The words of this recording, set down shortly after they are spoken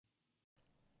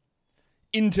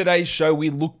In today's show, we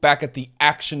look back at the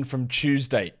action from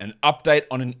Tuesday, an update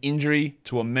on an injury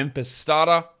to a Memphis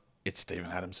starter. It's Steven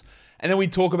Adams. And then we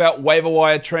talk about waiver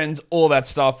wire trends, all that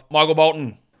stuff. Michael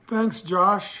Bolton. Thanks,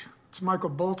 Josh. It's Michael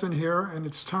Bolton here, and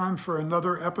it's time for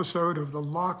another episode of the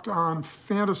Locked On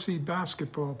Fantasy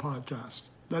Basketball Podcast.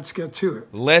 Let's get to it.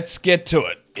 Let's get to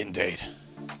it, indeed.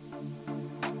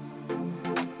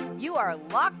 You are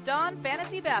Locked On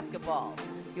Fantasy Basketball,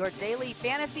 your daily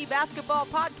fantasy basketball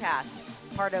podcast,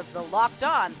 part of the Locked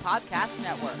On Podcast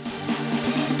Network.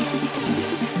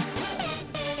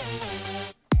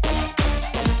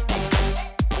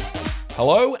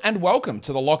 Hello and welcome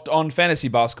to the Locked On Fantasy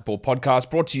Basketball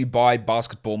Podcast, brought to you by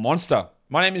Basketball Monster.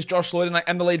 My name is Josh Lloyd and I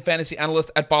am the lead fantasy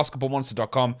analyst at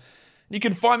basketballmonster.com. You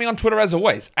can find me on Twitter as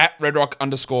always, at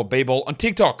redrock_bball, on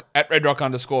TikTok, at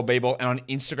redrock_bball, and on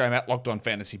Instagram at Locked On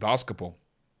Fantasy Basketball.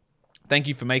 Thank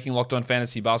you for making Locked On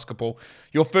Fantasy Basketball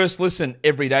your first listen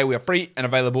every day. We are free and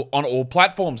available on all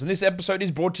platforms. And this episode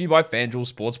is brought to you by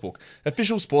FanDuel Sportsbook,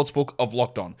 official sportsbook of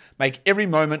Locked On. Make every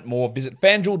moment more. Visit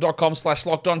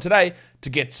FanDuel.com/LockedOn today to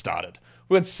get started.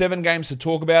 We had 7 games to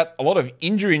talk about. A lot of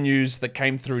injury news that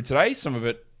came through today. Some of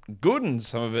it good and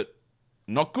some of it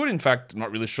not good. In fact, I'm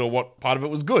not really sure what part of it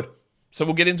was good. So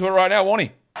we'll get into it right now,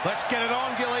 Wani. Let's get it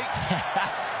on, Gilly.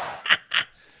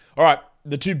 All right.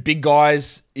 The two big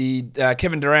guys,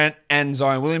 Kevin Durant and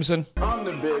Zion Williamson. I'm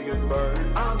the biggest bird.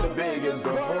 I'm the biggest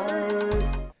bird.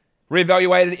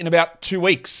 Reevaluated in about 2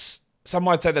 weeks. Some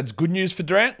might say that's good news for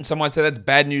Durant, and some might say that's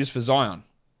bad news for Zion.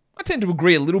 I tend to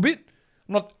agree a little bit.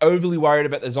 I'm not overly worried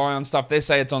about the Zion stuff. They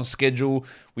say it's on schedule.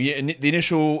 The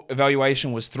initial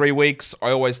evaluation was 3 weeks.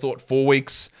 I always thought 4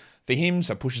 weeks for him,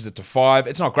 so pushes it to 5.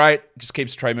 It's not great. It just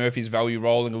keeps Trey Murphy's value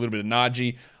rolling, a little bit of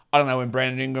Najee. I don't know when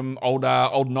Brandon Ingram, old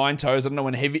nine toes, I don't know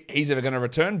when he's ever going to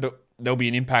return, but there'll be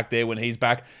an impact there when he's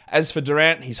back. As for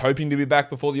Durant, he's hoping to be back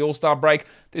before the All-Star break.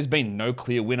 There's been no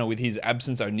clear winner with his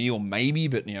absence. O'Neal maybe,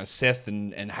 but Seth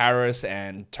and Harris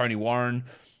and Tony Warren,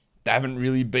 they haven't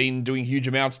really been doing huge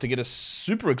amounts to get us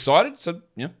super excited. So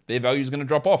their value is going to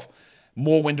drop off.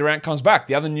 More when Durant comes back.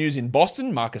 The other news in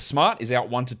Boston, Marcus Smart is out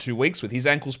 1 to 2 weeks with his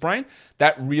ankle sprain.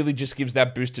 That really just gives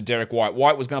that boost to Derek White.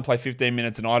 White was going to play 15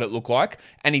 minutes a night, it looked like,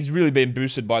 and he's really been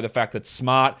boosted by the fact that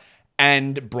Smart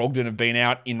and Brogdon have been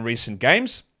out in recent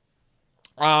games.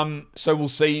 So we'll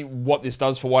see what this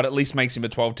does for White. At least makes him a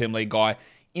 12-team league guy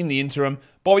in the interim.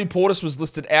 Bobby Portis was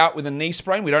listed out with a knee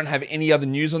sprain. We don't have any other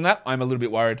news on that. I'm a little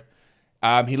bit worried.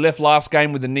 He left last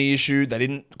game with a knee issue. They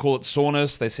didn't call it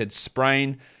soreness. They said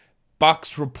sprain.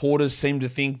 Bucks reporters seem to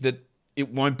think that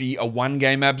it won't be a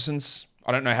 1-game absence.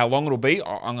 I don't know how long it'll be.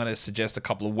 I'm going to suggest a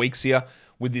couple of weeks here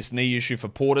with this knee issue for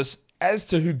Portis. As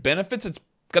to who benefits, it's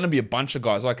going to be a bunch of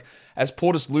guys. Like, as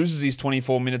Portis loses his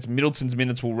 24 minutes, Middleton's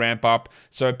minutes will ramp up.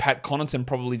 So Pat Connaughton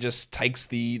probably just takes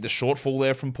the shortfall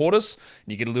there from Portis.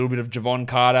 You get a little bit of Javon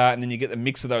Carter, and then you get the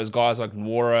mix of those guys like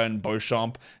Nwora and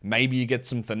Beauchamp. Maybe you get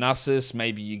some Thanasis.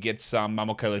 Maybe you get some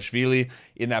Mamukelashvili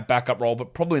in that backup role,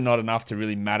 but probably not enough to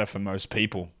really matter for most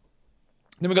people.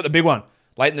 Then we got the big one.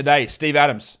 Late in the day, Steve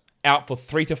Adams, out for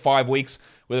 3 to 5 weeks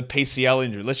with a PCL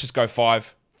injury. Let's just go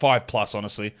 5 plus,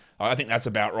 honestly. I think that's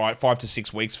about right. 5 to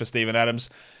 6 weeks for Steven Adams.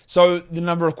 So the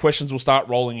number of questions will start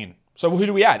rolling in. So who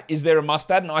do we add? Is there a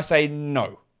must-add? And I say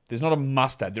no. There's not a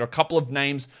must-add. There are a couple of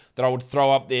names that I would throw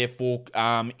up there for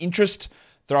interest.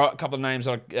 Throw out a couple of names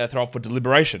that I throw up for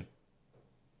deliberation.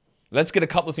 Let's get a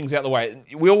couple of things out of the way.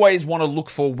 We always want to look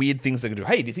for weird things they can do.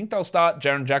 Hey, do you think they'll start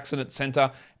Jaren Jackson at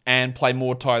center and play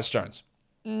more Tyus Jones?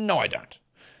 No, I don't.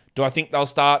 Do I think they'll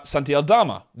start Santi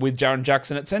Aldama with Jaren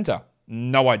Jackson at center?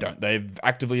 No, I don't. They've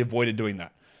actively avoided doing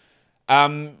that.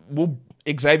 Will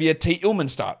Xavier T. Illman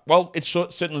start? Well, it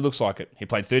certainly looks like it. He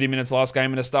played 30 minutes last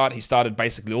game in a start. He started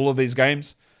basically all of these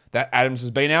games that Adams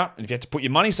has been out. And if you have to put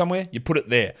your money somewhere, you put it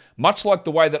there. Much like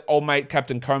the way that old mate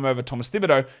Captain Comb over Thomas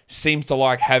Thibodeau seems to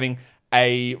like having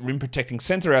a rim-protecting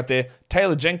center out there,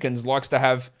 Taylor Jenkins likes to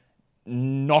have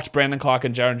not Brandon Clark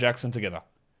and Jaren Jackson together.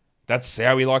 That's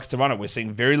how he likes to run it. We're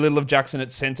seeing very little of Jackson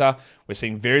at center. We're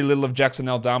seeing very little of Jackson and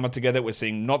Aldama together. We're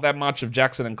seeing not that much of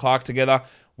Jackson and Clark together.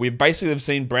 We basically have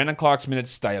seen Brandon Clark's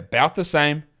minutes stay about the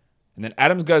same, and then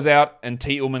Adams goes out and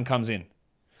T. Illman comes in.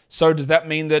 So does that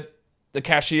mean that the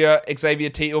cashier Xavier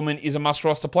T. Illman is a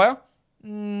must-roster player?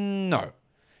 No.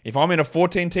 If I'm in a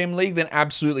 14-team league, then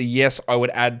absolutely yes, I would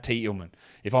add T. Illman.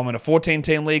 If I'm in a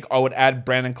 14-team league, I would add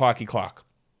Brandon Clark.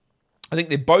 I think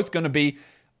they're both going to be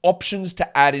options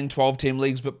to add in 12-team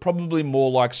leagues, but probably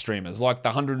more like streamers, like the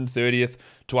 130th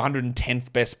to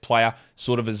 110th best player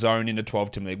sort of a zone in a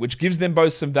 12-team league, which gives them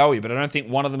both some value, but I don't think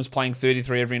one of them is playing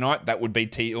 33 every night. That would be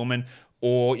T. Illman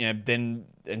or then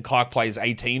and Clark plays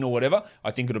 18 or whatever,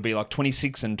 I think it'll be like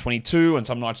 26 and 22 and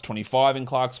some nights 25 in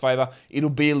Clark's favor.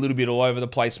 It'll be a little bit all over the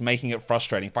place, making it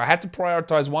frustrating. If I had to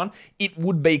prioritize one, it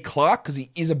would be Clark because he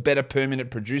is a better per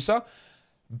minute producer,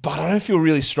 but I don't feel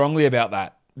really strongly about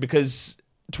that because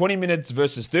 20 minutes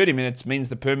versus 30 minutes means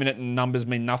the per minute numbers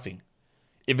mean nothing.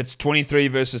 If it's 23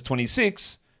 versus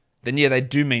 26, then yeah, they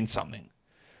do mean something.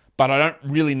 But I don't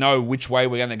really know which way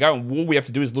we're going to go. And all we have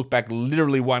to do is look back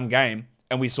literally one game,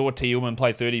 and we saw T. Ullman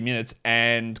play 30 minutes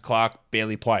and Clark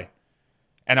barely play.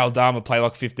 And Aldama play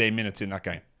like 15 minutes in that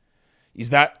game.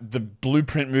 Is that the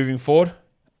blueprint moving forward?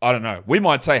 I don't know. We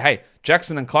might say, hey,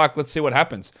 Jackson and Clark, let's see what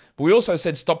happens. But we also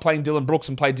said stop playing Dylan Brooks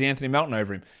and play DeAnthony Melton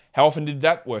over him. How often did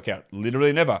that work out?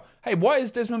 Literally never. Hey, why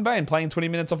is Desmond Bain playing 20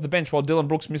 minutes off the bench while Dylan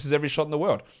Brooks misses every shot in the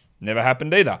world? Never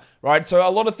happened either, right? So a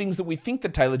lot of things that we think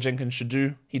that Taylor Jenkins should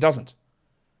do, he doesn't.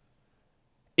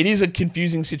 It is a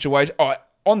confusing situation. All right,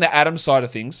 on the Adams side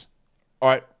of things, all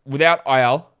right, without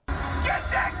IL, Get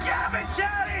that garbage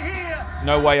out of here!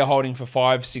 no way you're holding for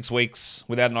 5-6 weeks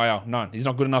without an IL. None. He's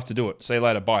not good enough to do it. See you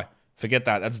later. Bye. Forget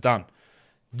that. That's done.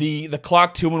 The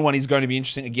Clark Tillman one is going to be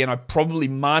interesting. Again, I probably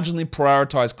marginally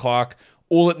prioritize Clark.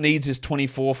 All it needs is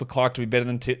 24 for Clark to be better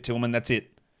than Tillman. That's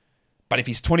it. But if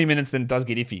he's 20 minutes, then it does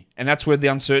get iffy. And that's where the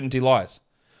uncertainty lies.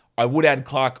 I would add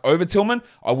Clark over Tillman.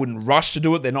 I wouldn't rush to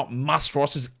do it. They're not must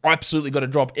rosters. Absolutely got to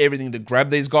drop everything to grab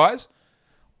these guys.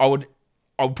 I would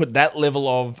put that level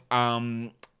of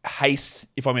haste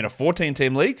if I'm in a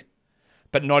 14-team league,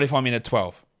 but not if I'm in a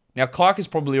 12. Now, Clark is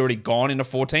probably already gone in a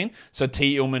 14, so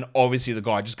T. Ullman, obviously the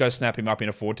guy. Just go snap him up in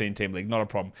a 14-team league. Not a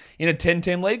problem. In a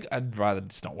 10-team league, I'd rather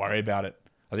just not worry about it.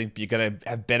 I think you're going to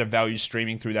have better value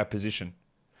streaming through that position.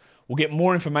 We'll get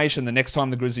more information the next time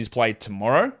the Grizzlies play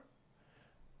tomorrow,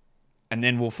 and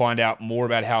then we'll find out more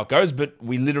about how it goes. But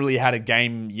we literally had a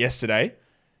game yesterday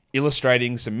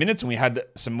illustrating some minutes, and we had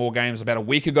some more games about a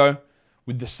week ago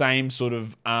with the same sort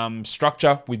of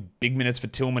structure with big minutes for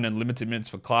Tillman and limited minutes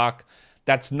for Clark.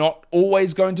 That's not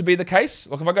always going to be the case.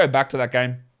 Like if I go back to that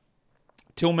game,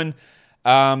 Tillman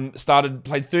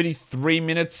played 33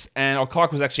 minutes, and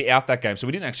Clark was actually out that game, so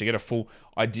we didn't actually get a full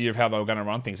idea of how they were going to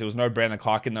run things. There was no Brandon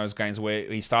Clark in those games where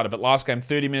he started, but last game,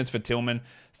 30 minutes for Tillman,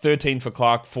 13 for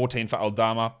Clark, 14 for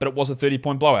Aldama, but it was a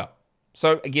 30-point blowout.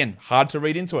 So again, hard to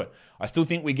read into it. I still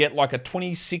think we get like a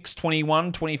 26-21,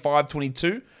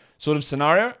 25-22 sort of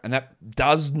scenario, and that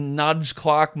does nudge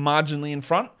Clark marginally in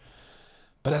front.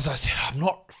 But as I said, I'm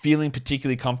not feeling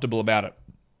particularly comfortable about it.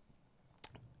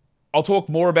 I'll talk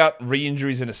more about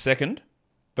re-injuries in a second,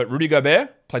 but Rudy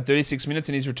Gobert played 36 minutes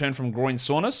in his return from groin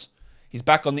soreness. He's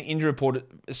back on the injury report,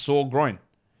 a sore groin.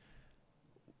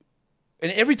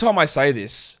 And every time I say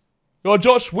this, oh,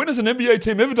 Josh, when has an NBA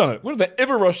team ever done it? When have they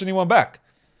ever rushed anyone back?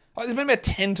 There's been about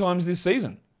 10 times this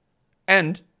season.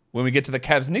 And when we get to the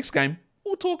Cavs-Knicks game,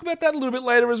 we'll talk about that a little bit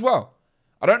later as well.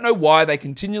 I don't know why they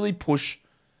continually push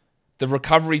the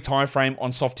recovery timeframe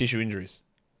on soft tissue injuries.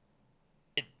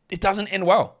 It doesn't end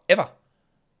well, ever.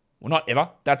 Well, not ever.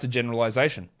 That's a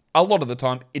generalization. A lot of the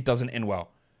time, it doesn't end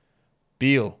well.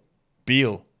 Beal,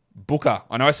 Booker.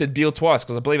 I know I said Beal twice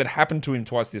because I believe it happened to him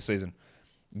twice this season.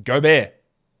 Gobert.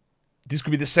 This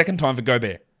could be the second time for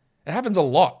Gobert. It happens a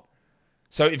lot.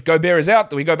 So if Gobert is out,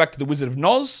 then we go back to the Wizard of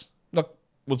Noz. Look,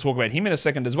 we'll talk about him in a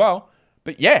second as well.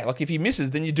 But yeah, like if he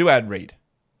misses, then you do add Reed.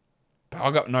 But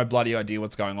I've got no bloody idea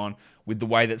what's going on with the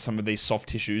way that some of these soft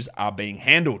tissues are being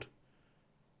handled.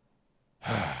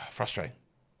 Frustrating.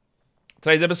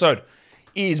 Today's episode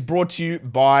is brought to you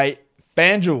by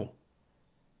FanDuel.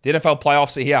 The NFL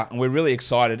playoffs are here, and we're really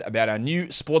excited about our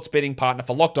new sports betting partner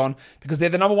for Locked On because they're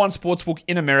the number one sportsbook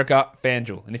in America,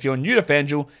 FanDuel. And if you're new to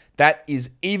FanDuel, that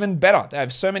is even better. They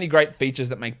have so many great features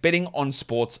that make betting on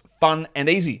sports fun and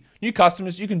easy. New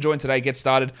customers, you can join today, get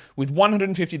started with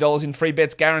 $150 in free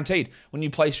bets guaranteed when you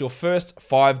place your first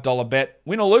 $5 bet,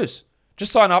 win or lose.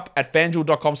 Just sign up at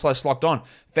FanDuel.com/lockedon.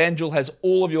 FanDuel has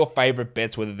all of your favorite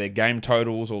bets, whether they're game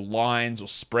totals or lines or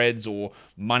spreads or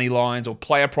money lines or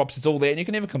player props. It's all there. And you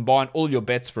can even combine all of your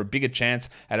bets for a bigger chance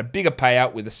at a bigger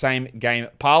payout with the same game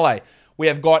parlay. We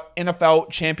have got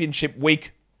NFL Championship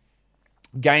Week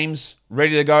games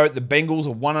ready to go. The Bengals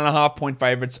are 1.5-point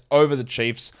favorites over the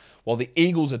Chiefs, while the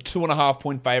Eagles are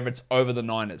 2.5-point favorites over the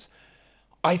Niners.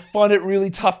 I find it really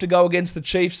tough to go against the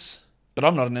Chiefs, but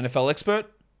I'm not an NFL expert.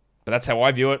 But that's how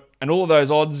I view it. And all of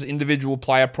those odds, individual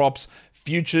player props,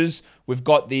 futures, we've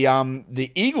got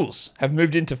the Eagles have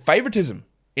moved into favoritism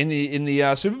in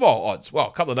the Super Bowl odds. Well,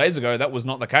 a couple of days ago, that was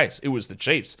not the case. It was the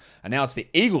Chiefs. And now it's the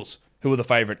Eagles who are the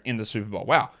favorite in the Super Bowl.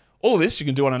 Wow. All of this you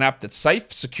can do on an app that's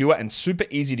safe, secure, and super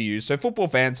easy to use. So football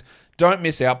fans, don't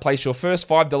miss out. Place your first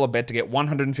 $5 bet to get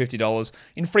 $150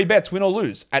 in free bets, win or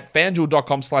lose, at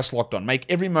FanDuel.com/lockedon. Make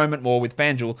every moment more with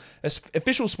FanDuel,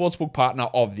 official sportsbook partner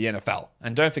of the NFL.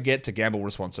 And don't forget to gamble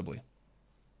responsibly.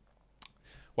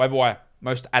 Waiver wire,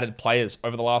 most added players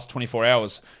over the last 24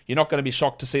 hours. You're not going to be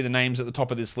shocked to see the names at the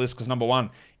top of this list because number one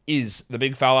is the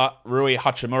big fella, Rui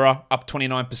Hachimura, up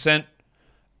 29%.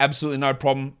 Absolutely no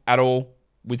problem at all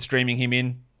with streaming him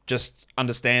in. Just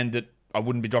understand that I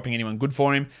wouldn't be dropping anyone good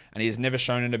for him, and he has never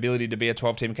shown an ability to be a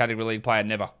 12-team category league player,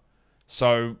 never.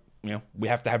 So, we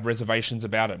have to have reservations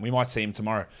about it. We might see him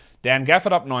tomorrow. Dan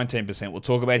Gafford up 19%. We'll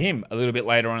talk about him a little bit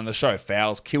later on in the show.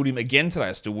 Fouls killed him again today.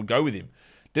 I still would go with him.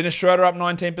 Dennis Schroeder up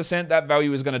 19%. That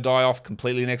value is going to die off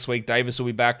completely next week. Davis will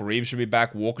be back. Reeves should be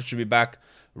back. Walker should be back.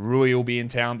 Rui will be in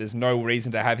town. There's no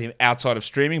reason to have him outside of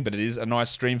streaming, but it is a nice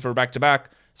stream for a back-to-back,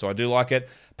 so I do like it.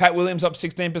 Pat Williams up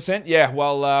 16%. Yeah,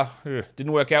 well,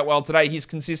 didn't work out well today. His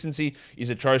consistency is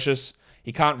atrocious.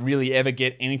 He can't really ever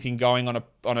get anything going on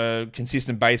a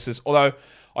consistent basis, although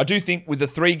I do think with the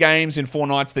 3 games in 4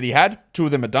 nights that he had, 2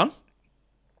 of them are done.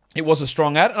 It was a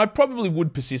strong ad, and I probably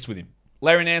would persist with him.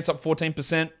 Larry Nance up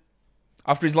 14%.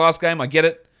 After his last game, I get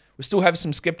it. We still have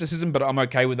some skepticism, but I'm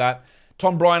okay with that.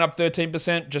 Tom Bryan up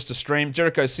 13%, just a stream.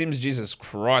 Jericho Sims, Jesus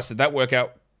Christ, did that work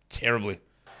out terribly?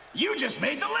 You just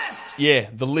made the list! Yeah,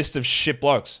 the list of shit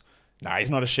blokes. Nah,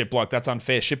 he's not a shit bloke. That's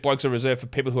unfair. Shit blokes are reserved for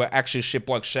people who are actually shit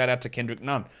blokes. Shout out to Kendrick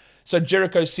Nunn. So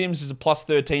Jericho Sims is a plus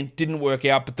 13. Didn't work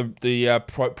out, but the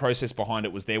process behind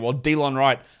it was there. While Delon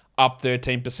Wright up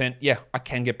 13%. Yeah, I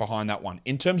can get behind that one.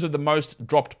 In terms of the most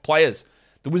dropped players,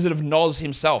 the Wizard of Noz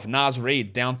himself, Naz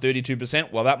Reid, down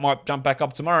 32%. Well, that might jump back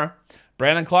up tomorrow.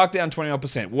 Brandon Clark down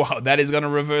 21%. Wow, that is going to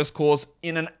reverse course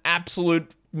in an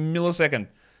absolute millisecond.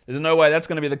 There's no way that's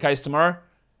going to be the case tomorrow.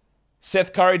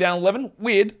 Seth Curry down 11.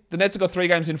 Weird. The Nets have got 3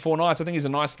 games in 4 nights. I think he's a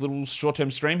nice little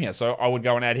short-term stream here, so I would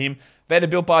go and add him.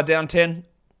 Vanderbilt Bar down 10.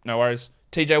 No worries.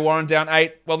 TJ Warren down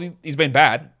 8. Well, he's been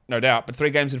bad, no doubt, but 3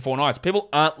 games in 4 nights. People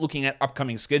aren't looking at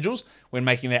upcoming schedules when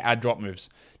making their ad drop moves.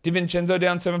 DiVincenzo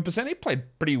down 7%. He played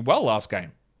pretty well last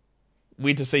game.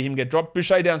 Weird to see him get dropped.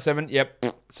 Boucher down 7. Yep.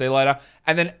 See you later.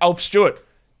 And then Alf Stewart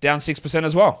down 6%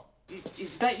 as well.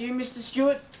 Is that you, Mr.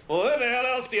 Stewart? Well, who the hell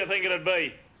else do you think it'd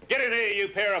be? Get in here, you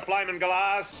pair of flaming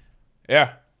galahs.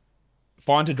 Yeah.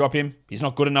 Fine to drop him. He's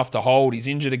not good enough to hold. He's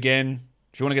injured again.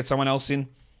 If you want to get someone else in,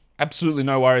 absolutely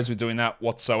no worries with doing that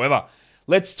whatsoever.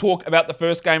 Let's talk about the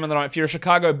first game of the night. If you're a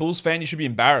Chicago Bulls fan, you should be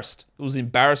embarrassed. It was an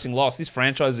embarrassing loss. This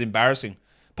franchise is embarrassing.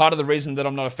 Part of the reason that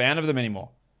I'm not a fan of them anymore.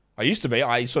 I used to be.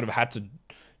 I sort of had to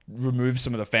remove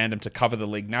some of the fandom to cover the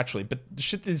league naturally. But the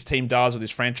shit this team does or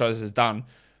this franchise has done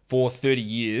for 30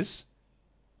 years,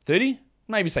 30?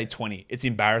 Maybe say 20. It's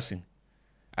embarrassing.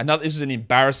 This is an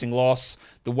embarrassing loss.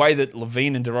 The way that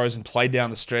Levine and DeRozan played down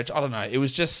the stretch, I don't know. It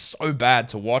was just so bad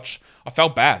to watch. I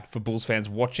felt bad for Bulls fans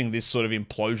watching this sort of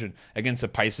implosion against a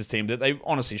Pacers team that they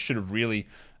honestly should have really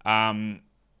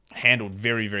handled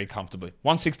very, very comfortably.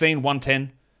 116-110.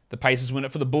 The Pacers win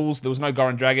it for the Bulls. There was no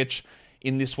Goran Dragic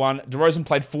in this one. DeRozan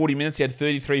played 40 minutes. He had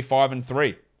 33, 5, and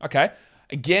 3. Okay.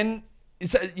 Again,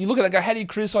 you look at that guy. How do you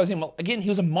criticize him? Well, again, he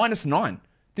was a -9.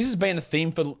 This has been a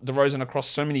theme for DeRozan across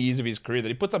so many years of his career that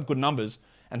he puts up good numbers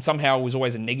and somehow was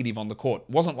always a negative on the court.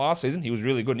 Wasn't last season. He was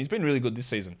really good, and he's been really good this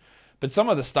season. But some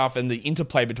of the stuff and the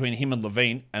interplay between him and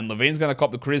Levine's going to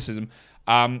cop the criticism,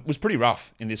 was pretty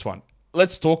rough in this one.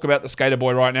 Let's talk about the skater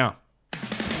boy right now.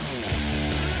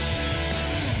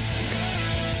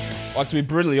 Like, to be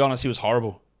brutally honest, he was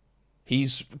horrible.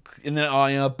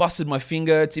 I busted my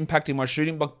finger. It's impacting my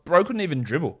shooting. But bro couldn't even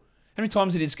dribble. How many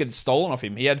times did he just get it stolen off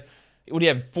him? He had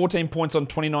 14 points on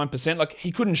 29%. Like,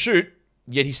 he couldn't shoot,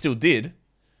 yet he still did.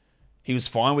 He was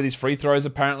fine with his free throws,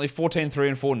 apparently. 14, 3,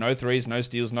 and 4. No threes, no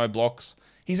steals, no blocks.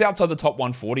 He's outside the top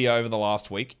 140 over the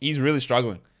last week. He's really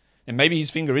struggling. And maybe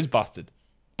his finger is busted.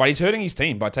 But he's hurting his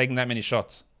team by taking that many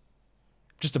shots.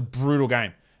 Just a brutal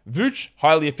game. Vooch,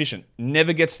 highly efficient.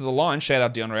 Never gets to the line. Shout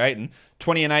out DeAndre Ayton.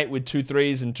 20 and 8 with 2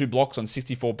 threes and 2 blocks on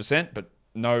 64%, but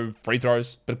no free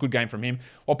throws. But a good game from him.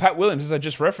 While Pat Williams, as I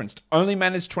just referenced, only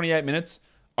managed 28 minutes,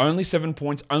 only 7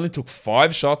 points, only took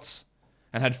 5 shots,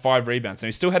 and had 5 rebounds. Now,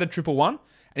 he still had a triple one,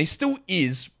 and he still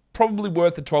is probably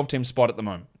worth a 12-team spot at the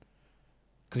moment.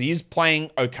 Because he is playing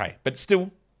okay, but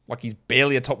still, like, he's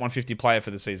barely a top 150 player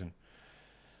for the season.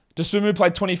 Dosunmu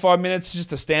played 25 minutes,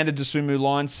 just a standard Dosunmu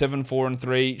line, 7, 4, and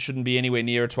 3. Shouldn't be anywhere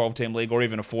near a 12-team league or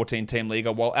even a 14-team league.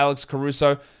 While Alex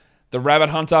Caruso, the rabbit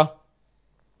hunter.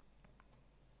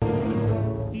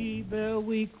 Be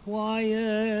very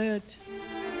quiet.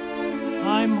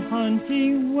 I'm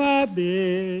hunting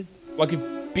rabbits. Like,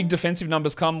 if big defensive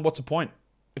numbers come, what's the point?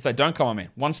 if they don't come on, man.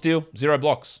 1 steal, 0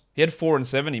 blocks. He had 4 and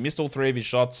 7. He missed all 3 of his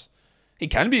shots. He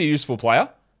can be a useful player,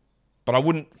 but I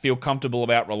wouldn't feel comfortable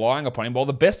about relying upon him. Well,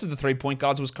 the best of the 3-point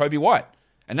guards was Kobe White.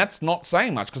 And that's not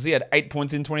saying much because he had 8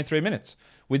 points in 23 minutes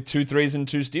with 2 threes and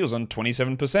 2 steals on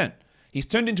 27%. He's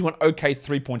turned into an okay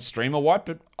 3-point streamer, White,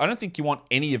 but I don't think you want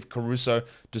any of Caruso,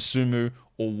 Dosunmu,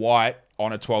 or White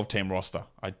on a 12-team roster.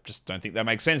 I just don't think that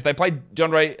makes sense. They played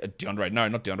Andre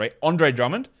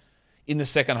Drummond in the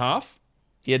second half.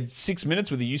 He had 6 minutes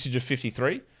with a usage of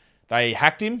 53. They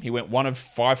hacked him. He went 1 of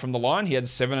 5 from the line. He had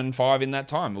 7 and 5 in that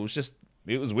time.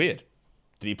 It was weird.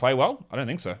 Did he play well? I don't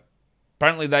think so.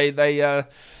 Apparently,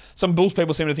 some Bulls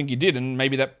people seem to think he did, and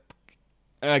maybe that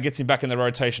gets him back in the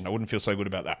rotation. I wouldn't feel so good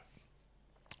about that.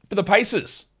 For the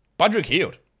Pacers, Budrick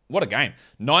Hield. What a game.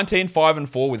 19, 5 and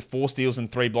 4 with 4 steals and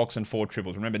 3 blocks and 4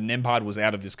 triples. Remember, Nembhard was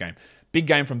out of this game. Big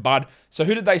game from Bud. So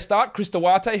who did they start? Chris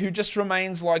Duarte, who just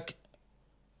remains like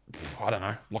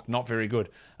not very good.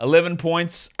 11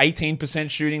 points, 18%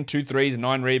 shooting, 2 threes,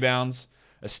 9 rebounds,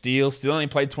 a steal. Still only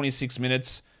played 26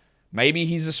 minutes. Maybe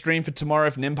he's a stream for tomorrow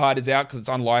if Nembhard is out because it's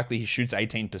unlikely he shoots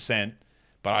 18%.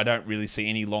 But I don't really see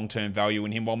any long-term value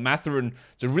in him. While Mathurin,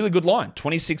 it's a really good line,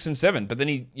 26 and 7. But then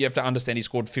you have to understand he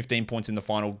scored 15 points in the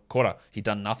final quarter. He'd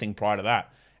done nothing prior to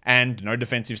that. And no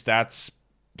defensive stats,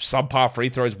 subpar free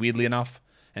throws, weirdly enough,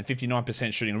 and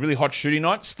 59% shooting. A really hot shooting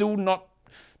night. Still not,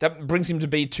 that brings him to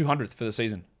be 200th for the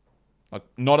season. Like,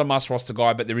 not a must-roster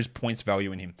guy, but there is points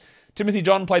value in him. Timothy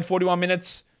John played 41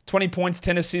 minutes. 20 points,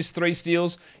 10 assists, 3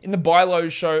 steals. In the Buy Low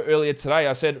show earlier today,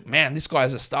 I said, man, this guy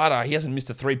is a starter. He hasn't missed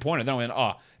a 3-pointer. Then I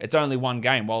went, it's only 1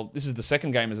 game. Well, this is the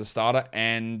second game as a starter,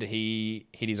 and he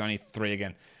hit his only 3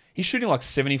 again. He's shooting like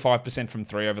 75% from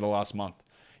 3 over the last month.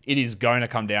 It is going to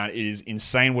come down. It is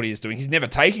insane what he is doing. He's never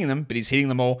taking them, but he's hitting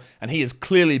them all, and he has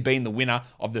clearly been the winner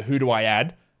of the who do I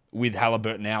add with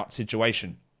Halliburton out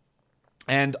situation.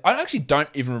 And I actually don't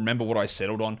even remember what I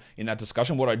settled on in that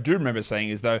discussion. What I do remember saying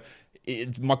is, though,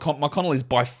 McConnell is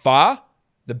by far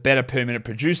the better per minute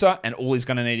producer, and all he's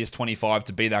going to need is 25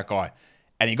 to be that guy.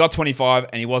 And he got 25,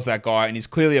 and he was that guy, and he's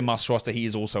clearly a must roster. He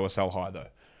is also a sell high, though.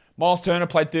 Miles Turner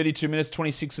played 32 minutes,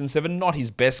 26 and 7. Not his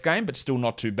best game, but still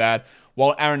not too bad.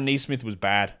 While Aaron Nesmith was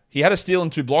bad. He had a steal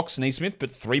and 2 blocks, Nesmith,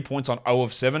 but 3 points on 0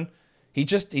 of 7.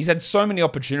 He's had so many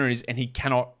opportunities, and he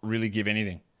cannot really give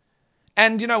anything.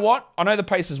 And you know what? I know the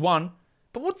Pacers won,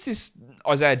 but what's this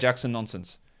Isaiah Jackson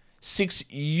nonsense? 6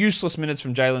 useless minutes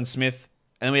from Jalen Smith,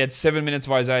 and then we had 7 minutes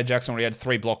of Isaiah Jackson where he had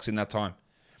 3 blocks in that time.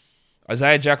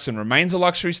 Isaiah Jackson remains a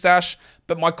luxury stash,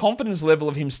 but my confidence level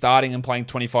of him starting and playing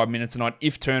 25 minutes a night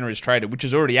if Turner is traded, which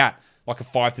is already at like a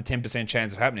 5 to 10%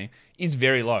 chance of happening, is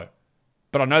very low.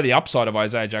 But I know the upside of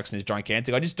Isaiah Jackson is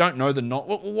gigantic. I just don't know the not.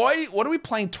 Why? What are we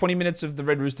playing 20 minutes of the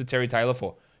Red Rooster Terry Taylor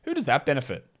for? Who does that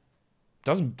benefit?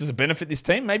 Does it benefit this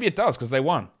team? Maybe it does because they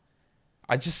won.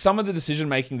 Some of the decision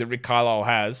making that Rick Carlisle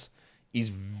has is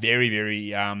very,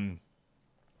 very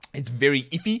it's very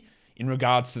iffy in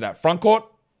regards to that front court.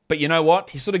 But you know what?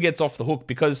 He sort of gets off the hook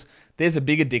because there's a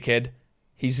bigger dickhead.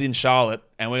 He's in Charlotte,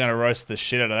 and we're going to roast the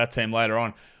shit out of that team later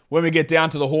on when we get down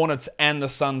to the Hornets and the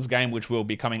Suns game, which will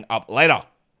be coming up later.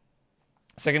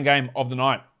 Second game of the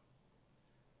night.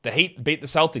 The Heat beat the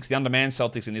Celtics, the undermanned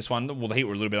Celtics in this one. Well, the Heat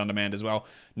were a little bit undermanned as well.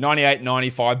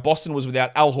 98-95. Boston was without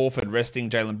Al Horford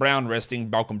resting, Jaylen Brown resting,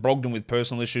 Malcolm Brogdon with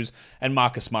personal issues, and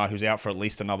Marcus Smart, who's out for at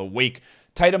least another week.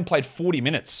 Tatum played 40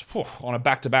 minutes on a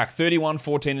back-to-back. 31,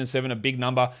 14, and 7, a big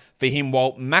number for him,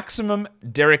 while maximum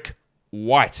Derek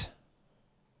White.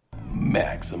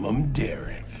 Maximum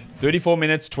Derek. 34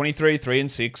 minutes, 23, 3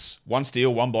 and 6, 1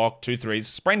 steal, 1 block, 2 threes.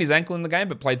 Sprained his ankle in the game,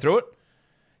 but played through it.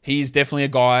 He's definitely a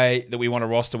guy that we want to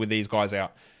roster with these guys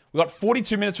out. We got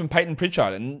 42 minutes from Peyton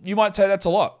Pritchard, and you might say that's a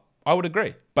lot. I would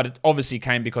agree. But it obviously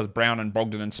came because Brown and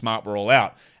Brogdon and Smart were all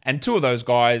out. And two of those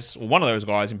guys, or one of those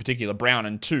guys in particular, Brown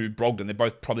and Brogdon, they're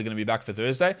both probably going to be back for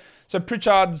Thursday. So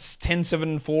Pritchard's 10,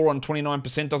 7, 4 on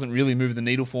 29% doesn't really move the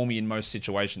needle for me in most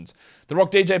situations. The Rock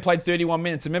DJ played 31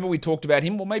 minutes. Remember we talked about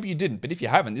him? Well, maybe you didn't. But if you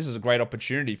haven't, this is a great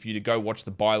opportunity for you to go watch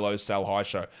the Buy Low, Sell High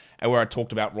show, and where I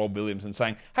talked about Rob Williams and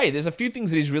saying, hey, there's a few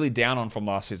things that he's really down on from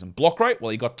last season. Block rate?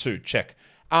 Well, he got 2. Check.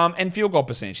 And field goal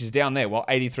percentage. He's down there. Well,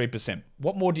 83%.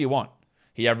 What more do you want?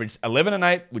 He averaged 11 and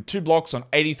 8 with 2 blocks on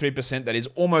 83%. That is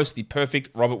almost the perfect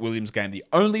Robert Williams game. The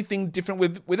only thing different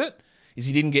with it is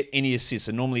he didn't get any assists,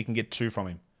 and normally you can get 2 from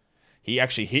him. He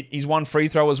actually hit his 1 free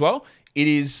throw as well. It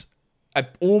is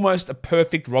almost a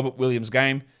perfect Robert Williams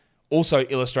game. Also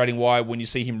illustrating why when you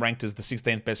see him ranked as the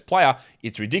 16th best player,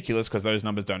 it's ridiculous because those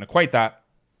numbers don't equate that.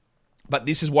 But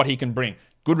this is what he can bring.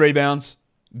 Good rebounds,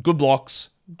 good blocks,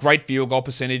 great field goal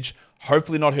percentage,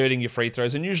 hopefully not hurting your free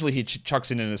throws, and usually he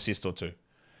chucks in an assist or 2.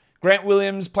 Grant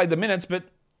Williams played the minutes, but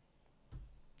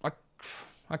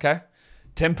Okay.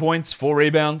 10 points, 4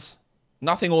 rebounds.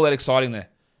 Nothing all that exciting there.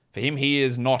 For him, he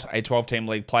is not a 12-team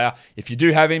league player. If you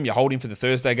do have him, you hold him for the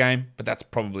Thursday game, but that's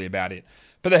probably about it.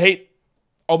 For the Heat,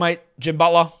 old mate, Jim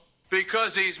Butler.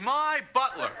 Because he's my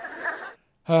butler.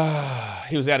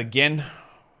 He was out again.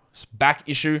 Back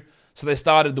issue. So they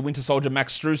started the Winter Soldier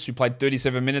Max Strus, who played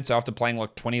 37 minutes after playing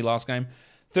like 20 last game.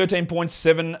 13 points,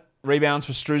 7 rebounds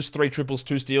for Strus, 3 triples,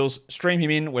 2 steals. Stream him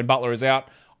in when Butler is out.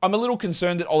 I'm a little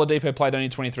concerned that Oladipo played only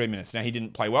 23 minutes. Now, he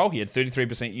didn't play well. He had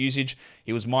 33% usage.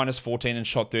 He was minus 14 and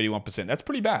shot 31%. That's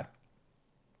pretty bad.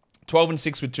 12 and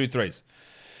 6 with 2 threes.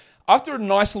 After a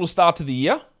nice little start to the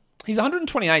year, he's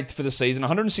 128th for the season,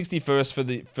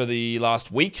 161st for the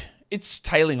last week. It's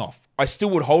tailing off. I still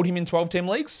would hold him in 12-team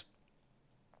leagues,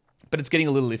 but it's getting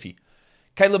a little iffy.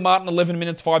 Caleb Martin, 11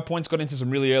 minutes, 5 points, got into some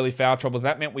really early foul trouble.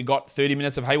 That meant we got 30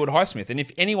 minutes of Haywood Highsmith. And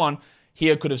if anyone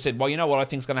here could have said, well, you know what I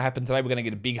think is going to happen today? We're going to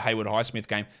get a big Haywood Highsmith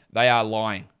game. They are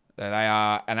lying. They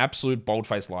are an absolute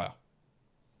bold-faced liar.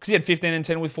 Because he had 15 and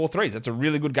 10 with 4 threes. That's a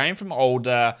really good game from old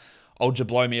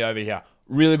Jablomi over here.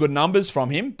 Really good numbers from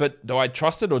him, but do I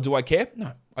trust it or do I care?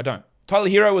 No, I don't. Tyler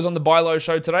Hero was on the Buy Low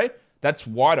show today. That's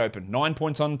wide open. 9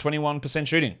 points on 21%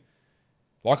 shooting.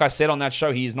 Like I said on that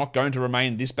show, he is not going to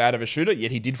remain this bad of a shooter, yet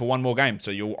he did for one more game.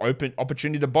 So your open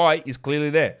opportunity to buy is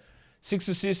clearly there. 6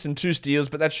 assists and 2 steals,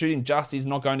 but that shooting just is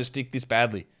not going to stick this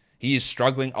badly. He is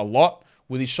struggling a lot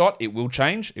with his shot. It will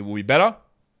change. It will be better,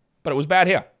 but it was bad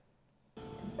here.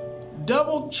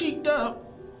 Double cheeked up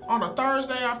on a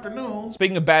Thursday afternoon.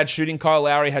 Speaking of bad shooting, Kyle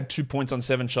Lowry had 2 points on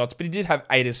 7 shots, but he did have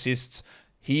 8 assists.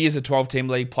 He is a 12-team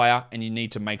league player, and you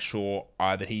need to make sure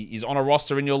that he is on a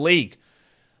roster in your league.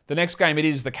 The next game, it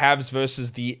is the Cavs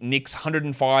versus the Knicks.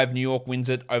 105, New York wins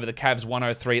it over the Cavs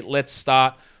 103. Let's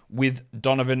start with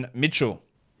Donovan Mitchell.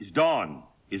 He's done.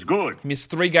 He's good. He missed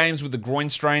 3 games with the groin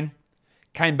strain.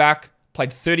 Came back,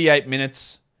 played 38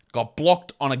 minutes, got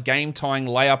blocked on a game-tying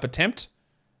layup attempt,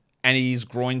 and his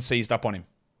groin seized up on him.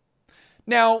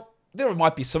 Now, there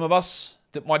might be some of us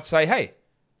that might say, hey,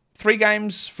 3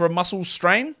 games for a muscle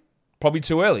strain? Probably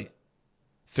too early.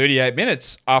 38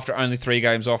 minutes after only 3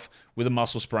 games off with a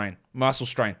muscle strain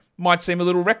might seem a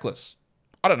little reckless.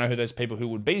 I don't know who those people who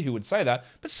would say that,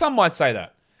 but some might say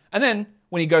that. And then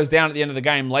when he goes down at the end of the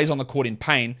game, lays on the court in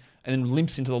pain, and then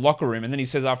limps into the locker room, and then he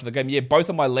says after the game, yeah, both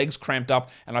of my legs cramped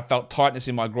up and I felt tightness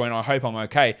in my groin. I hope I'm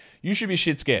okay. You should be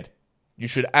shit scared. You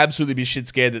should absolutely be shit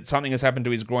scared that something has happened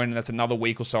to his groin and that's another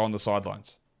week or so on the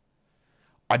sidelines.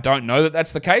 I don't know that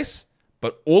that's the case,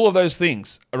 but all of those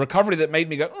things, a recovery that made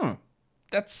me go,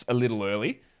 that's a little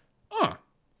early.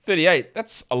 38,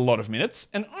 that's a lot of minutes.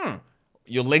 And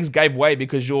your legs gave way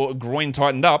because your groin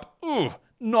tightened up.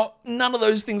 None of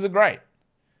those things are great.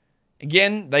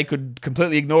 Again, they could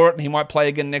completely ignore it and he might play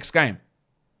again next game.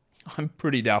 I'm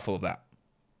pretty doubtful of that.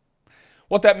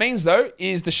 What that means, though,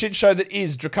 is the shit show that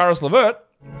is Dracaris Levert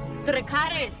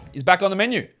is back on the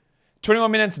menu.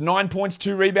 21 minutes, 9 points,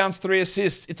 2 rebounds, 3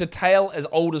 assists. It's a tale as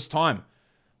old as time.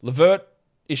 Levert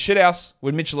is shithouse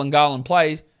when Mitchell and Garland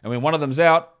play, and when one of them's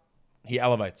out, he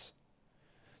elevates.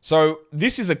 So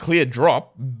this is a clear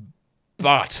drop,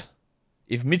 but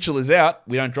if Mitchell is out,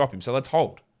 we don't drop him. So let's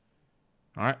hold.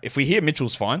 All right. If we hear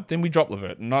Mitchell's fine, then we drop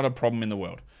Levert. Not a problem in the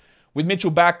world. With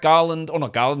Mitchell back,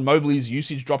 Mobley's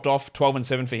usage dropped off, 12 and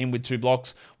 7 for him with 2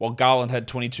 blocks, while Garland had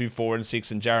 22, 4 and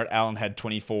 6, and Jarrett Allen had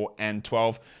 24 and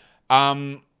 12.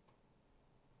 Okoro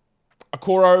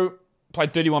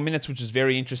played 31 minutes, which is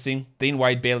very interesting. Dean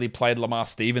Wade barely played. Lamar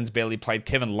Stevens barely played.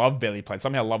 Kevin Love barely played.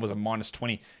 Somehow Love was a minus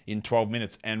 20 in 12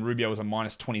 minutes, and Rubio was a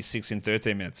minus 26 in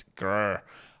 13 minutes. Grr.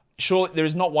 Surely there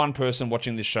is not one person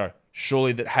watching this show,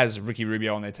 surely, that has Ricky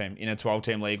Rubio on their team in a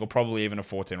 12-team league, or probably even a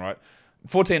 14, right?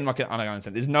 14, I don't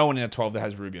understand. There's no one in a 12 that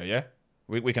has Rubio, yeah?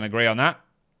 We can agree on that?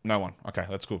 No one. Okay,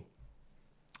 that's cool.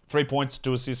 3 points,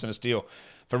 2 assists, and a steal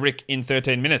for Rick in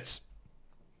 13 minutes.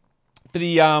 For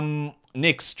the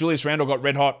Knicks, Julius Randle got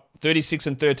red hot, 36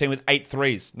 and 13 with 8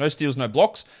 threes. No steals, no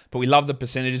blocks, but we love the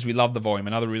percentages, we love the volume.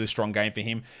 Another really strong game for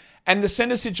him. And the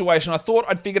center situation, I thought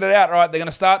I'd figured it out. All right, they're going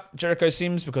to start Jericho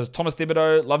Sims because Thomas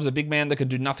Thibodeau loves a big man that can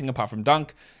do nothing apart from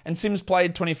dunk. And Sims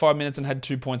played 25 minutes and had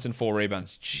 2 points and 4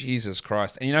 rebounds. Jesus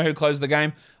Christ. And you know who closed the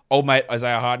game? Old mate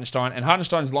Isaiah Hartenstein. And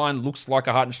Hartenstein's line looks like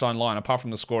a Hartenstein line apart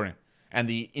from the scoring and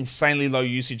the insanely low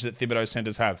usage that Thibodeau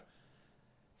centers have.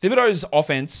 Thibodeau's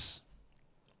offense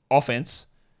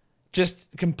just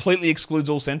completely excludes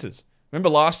all centers. Remember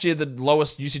last year, the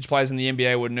lowest usage players in the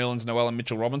NBA were Nerlens Noel and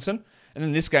Mitchell Robinson? And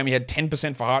in this game, he had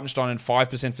 10% for Hartenstein and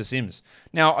 5% for Sims.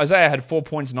 Now, Isaiah had 4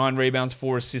 points, 9 rebounds,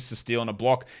 4 assists, a steal, and a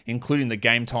block, including the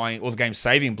game-tying or the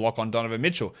game-saving block on Donovan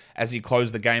Mitchell as he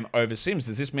closed the game over Sims.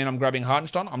 Does this mean I'm grabbing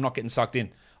Hartenstein? I'm not getting sucked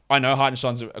in. I know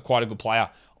Hartenstein's quite a good player.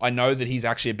 I know that he's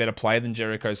actually a better player than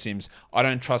Jericho Sims. I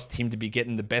don't trust him to be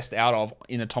getting the best out of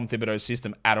in a Tom Thibodeau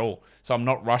system at all. So I'm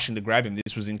not rushing to grab him.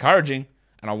 This was encouraging,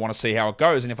 and I want to see how it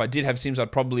goes. And if I did have Sims,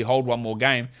 I'd probably hold one more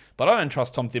game. But I don't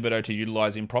trust Tom Thibodeau to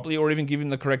utilize him properly or even give him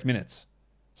the correct minutes.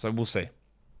 So we'll see.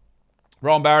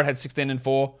 Rowan Barrett had 16 and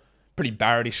 4. Pretty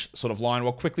Barrett-ish sort of line.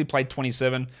 Well, quickly played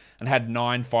 27 and had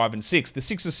 9, 5, and 6. The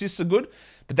 6 assists are good,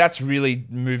 but that's really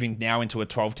moving now into a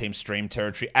 12-team stream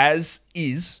territory, as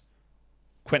is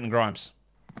Quentin Grimes.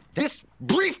 This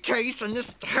briefcase and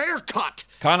this haircut.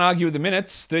 Can't argue with the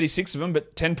minutes, 36 of them,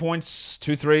 but 10 points,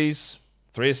 2 threes,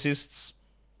 3 assists.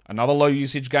 Another low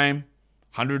usage game,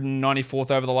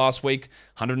 194th over the last week,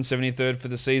 173rd for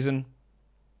the season.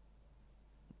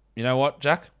 You know what,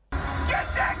 Jack? Get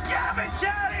that garbage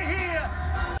out of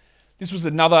here! This was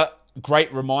another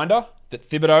great reminder that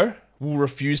Thibodeau will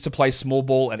refuse to play small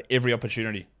ball at every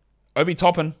opportunity. Obi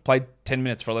Toppin played 10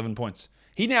 minutes for 11 points.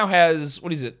 He now has,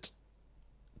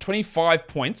 25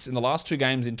 points in the last 2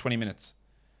 games in 20 minutes.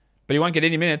 But he won't get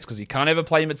any minutes because he can't ever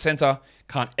play him at center,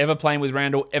 can't ever play him with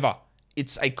Randall, ever.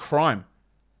 It's a crime.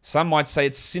 Some might say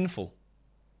it's sinful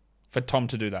for Tom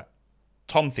to do that.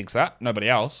 Tom thinks that, nobody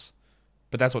else.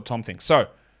 But that's what Tom thinks. So,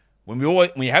 when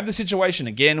we have the situation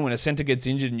again, when a center gets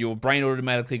injured and your brain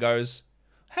automatically goes,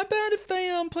 how about if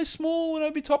they play small and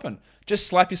Obi Toppin? Just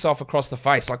slap yourself across the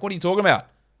face. Like, what are you talking about?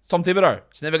 It's Tom Thibodeau.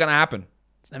 It's never going to happen.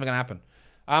 It's never going to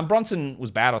happen. Bronson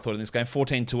was bad, I thought, in this game.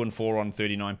 14, 2, and 4 on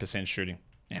 39% shooting.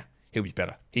 Yeah, he'll be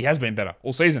better. He has been better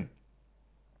all season.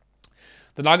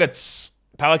 The Nuggets,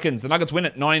 Pelicans. The Nuggets win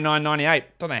it 99-98.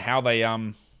 Don't know how they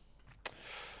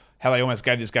almost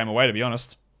gave this game away, to be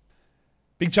honest.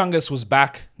 Big Chungus was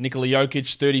back. Nikola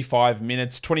Jokic, 35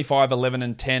 minutes, 25, 11,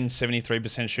 and 10,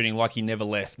 73% shooting like he never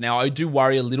left. Now, I do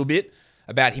worry a little bit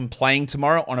about him playing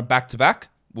tomorrow on a back-to-back.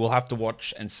 We'll have to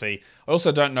watch and see. I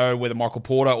also don't know whether Michael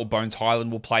Porter or Bones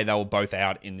Highland will play. They were both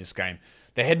out in this game.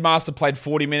 The headmaster played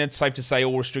 40 minutes. Safe to say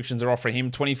all restrictions are off for him.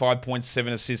 25 points,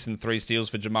 7 assists, and 3 steals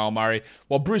for Jamal Murray.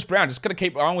 While Bruce Brown just got to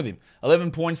keep going with him.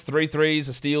 11 points, 3 threes,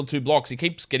 a steal, 2 blocks. He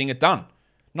keeps getting it done.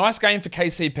 Nice game for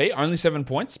KCP, only 7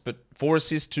 points, but 4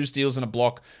 assists, 2 steals, and a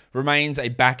block. Remains a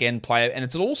back-end player, and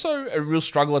it's also a real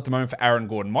struggle at the moment for Aaron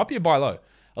Gordon. Might be a buy low.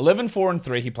 11, 4, and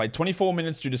 3. He played 24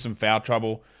 minutes due to some foul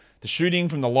trouble. The shooting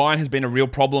from the line has been a real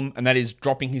problem, and that is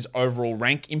dropping his overall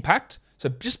rank impact. So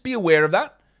just be aware of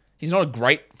that. He's not a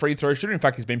great free throw shooter. In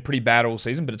fact, he's been pretty bad all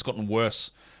season, but it's gotten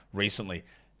worse recently.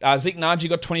 Zeke Naji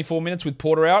got 24 minutes with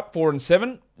Porter out, 4 and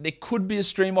 7. There could be a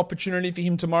stream opportunity for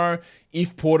him tomorrow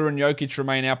if Porter and Jokic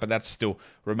remain out, but that still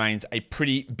remains a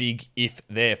pretty big if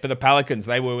there. For the Pelicans,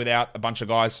 they were without a bunch of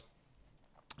guys.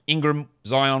 Ingram,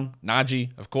 Zion,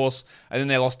 Naji, of course, and then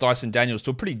they lost Dyson Daniels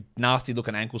to a pretty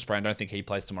nasty-looking ankle sprain. I don't think he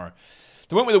plays tomorrow.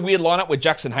 They went with a weird lineup where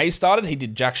Jackson Hayes started. He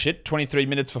did jack shit, 23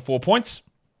 minutes for 4 points.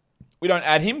 We don't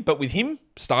add him, but with him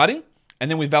starting,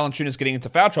 and then with Valanciunas getting into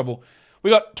foul trouble, we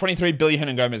got 23 Billy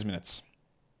Hernangomez minutes.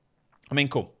 I mean,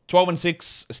 cool. 12 and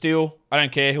 6, a steal. I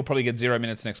don't care. He'll probably get 0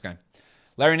 minutes next game.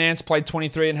 Larry Nance played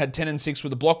 23 and had 10 and 6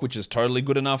 with a block, which is totally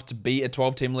good enough to be a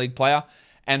 12-team league player.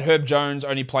 And Herb Jones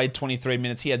only played 23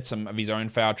 minutes. He had some of his own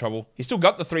foul trouble. He still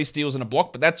got the 3 steals and a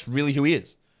block, but that's really who he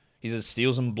is. He's a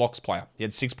steals and blocks player. He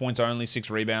had 6 points only, 6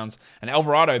 rebounds. And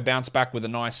Alvarado bounced back with a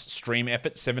nice stream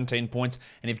effort, 17 points.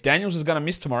 And if Daniels is going to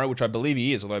miss tomorrow, which I believe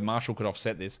he is, although Marshall could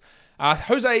offset this,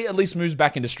 Jose at least moves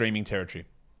back into streaming territory.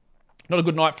 Not a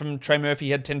good night from Trey Murphy.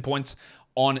 He had 10 points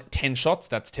on 10 shots.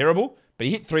 That's terrible. But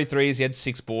he hit 3 threes. He had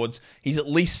 6 boards. He's at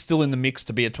least still in the mix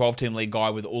to be a 12-team league guy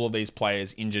with all of these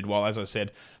players injured. While, as I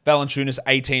said, Valanciunas,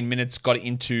 18 minutes, got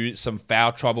into some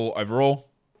foul trouble overall.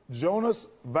 Jonas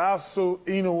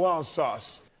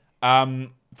Valanciunas.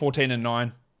 14 and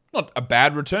 9. Not a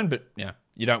bad return, but yeah,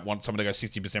 you don't want someone to go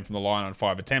 60% from the line on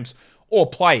 5 attempts or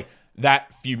play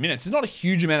that few minutes. There's not a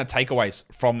huge amount of takeaways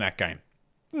from that game.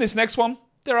 In this next one,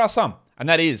 there are some, and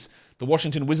that is the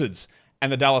Washington Wizards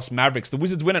and the Dallas Mavericks. The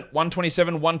Wizards win it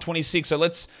 127-126. So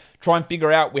let's try and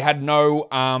figure out. We had no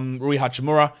Rui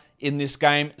Hachimura in this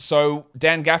game. So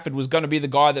Dan Gafford was going to be the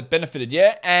guy that benefited,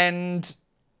 yeah? And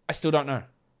I still don't know.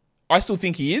 I still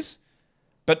think he is,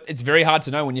 but it's very hard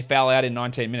to know when you foul out in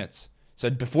 19 minutes. So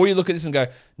before you look at this and go,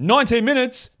 19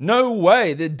 minutes? No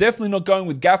way. They're definitely not going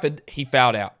with Gafford. He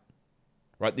fouled out.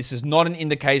 Right? This is not an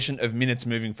indication of minutes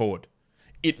moving forward.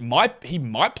 He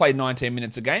might play 19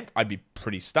 minutes a game. I'd be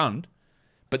pretty stunned.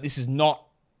 But this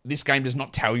game does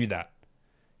not tell you that.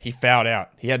 He fouled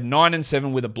out. He had 9 and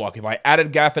 7 with a block. If I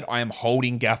added Gafford, I am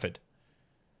holding Gafford.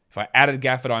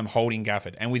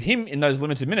 And with him in those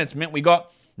limited minutes meant we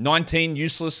got 19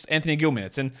 useless Anthony Gill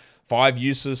minutes and 5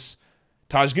 useless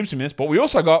Taj Gibson minutes. But what we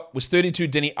also got was 32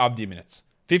 Denny Abdi minutes,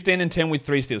 15 and 10 with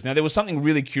 3 steals. Now, there was something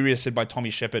really curious said by Tommy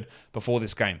Shepard before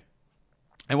this game.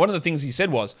 And one of the things he said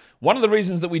was, one of the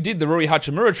reasons that we did the Rui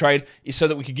Hachimura trade is so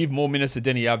that we could give more minutes to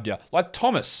Denny Avdia. Like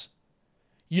Thomas,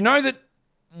 you know that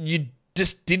you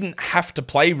just didn't have to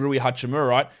play Rui Hachimura,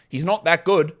 right? He's not that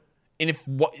good. And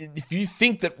if you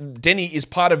think that Denny is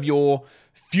part of your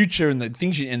future and the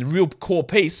things and the real core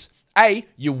piece, A,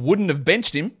 you wouldn't have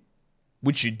benched him,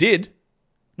 which you did.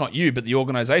 Not you, but the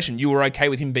organization. You were okay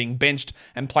with him being benched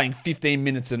and playing 15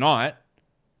 minutes a night.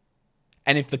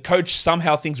 And if the coach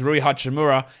somehow thinks Rui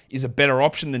Hachimura is a better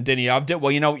option than Denny Avdia,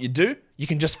 well, you know what you do? You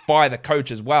can just fire the coach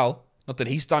as well. Not that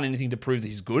he's done anything to prove that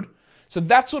he's good. So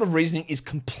that sort of reasoning is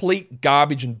complete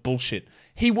garbage and bullshit.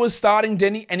 He was starting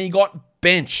Denny and he got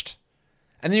benched.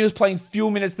 And then he was playing fewer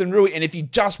minutes than Rui. And if you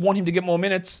just want him to get more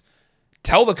minutes,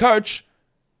 tell the coach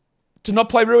to not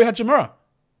play Rui Hachimura.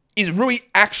 Is Rui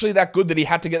actually that good that he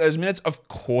had to get those minutes? Of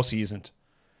course he isn't.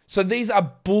 So these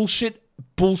are bullshit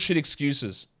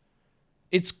excuses.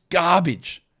 It's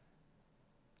garbage.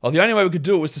 Well, the only way we could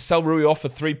do it was to sell Rui off for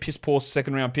 3 piss-poor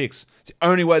second-round picks. It's the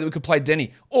only way that we could play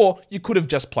Denny. Or you could have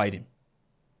just played him.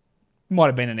 Might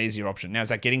have been an easier option. Now, is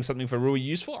that getting something for Rui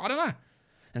useful? I don't know.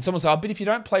 And someone said, but if you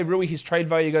don't play Rui, his trade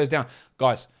value goes down.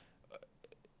 Guys,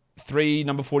 3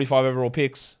 number 45 overall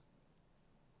picks.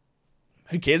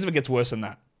 Who cares if it gets worse than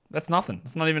that? That's nothing.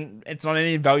 It's not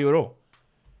any value at all.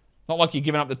 Not like you're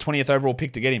giving up the 20th overall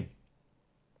pick to get him.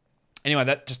 Anyway,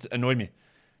 that just annoyed me.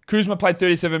 Kuzma played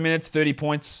 37 minutes, 30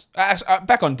 points.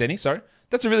 Back on Denny, sorry.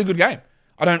 That's a really good game.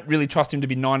 I don't really trust him to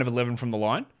be 9 of 11 from the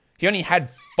line. He only had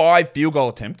 5 field goal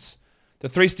attempts. The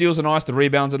 3 steals are nice. The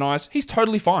rebounds are nice. He's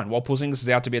totally fine while Porzingis is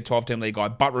out to be a 12-team league guy.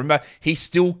 But remember, he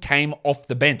still came off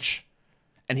the bench.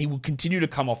 And he will continue to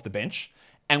come off the bench.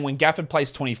 And when Gafford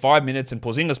plays 25 minutes and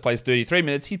Porzingis plays 33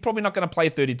 minutes, he's probably not going to play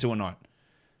 32 a night.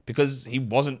 Because he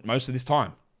wasn't most of this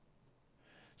time.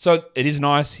 So it is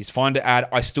nice. He's fine to add.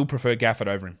 I still prefer Gafford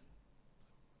over him.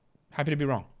 Happy to be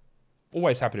wrong.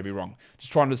 Always happy to be wrong.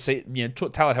 Just trying to see,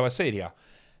 tell it how I see it here.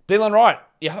 Delon Wright,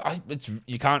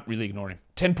 you can't really ignore him.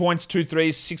 10 points, 2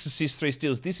 threes, 6 assists, 3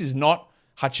 steals. This is not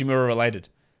Hachimura related.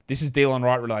 This is Delon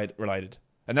Wright related.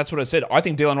 And that's what I said. I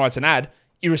think Delon Wright's an ad,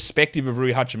 irrespective of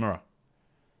Rui Hachimura.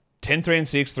 10, 3 and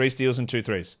 6, 3 steals and 2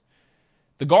 threes.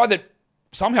 The guy that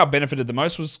somehow benefited the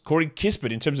most was Corey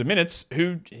Kispert in terms of minutes,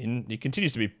 he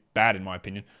continues to be bad in my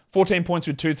opinion. 14 points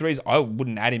with 2 threes. I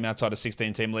wouldn't add him outside of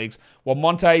 16-team leagues. While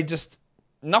Monte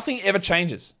nothing ever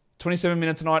changes. 27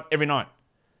 minutes a night, every night.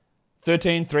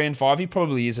 13, 3 and 5. He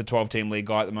probably is a 12-team league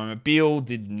guy at the moment. Beal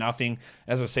did nothing.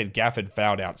 As I said, Gafford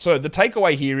fouled out. So the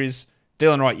takeaway here is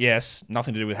Delon Wright, yes,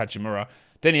 nothing to do with Hachimura.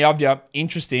 Denny Avdia,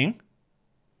 interesting.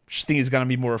 Just think he's going to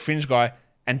be more a fringe guy.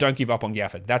 And don't give up on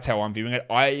Gafford. That's how I'm viewing it.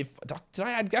 Did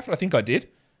I add Gafford? I think I did.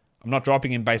 I'm not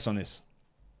dropping him based on this.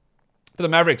 For the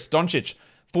Mavericks, Doncic,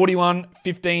 41,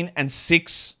 15, and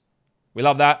 6. We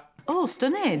love that. Oh,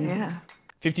 stunning. Yeah.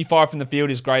 55 from the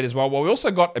field is great as well. Well, we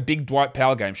also got a big Dwight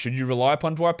Powell game. Should you rely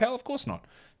upon Dwight Powell? Of course not.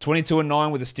 22 and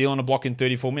 9 with a steal and a block in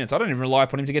 34 minutes. I don't even rely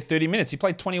upon him to get 30 minutes. He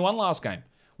played 21 last game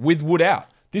with Wood out.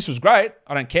 This was great.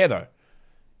 I don't care though.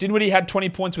 Dinwiddie had 20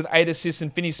 points with 8 assists,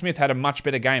 and Finney Smith had a much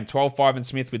better game. 12-5 and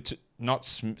Smith with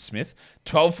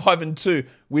 12-5 and 2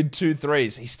 with 2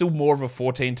 threes. He's still more of a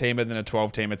 14-teamer than a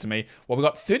 12-teamer to me. Well, we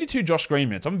got 32 Josh Green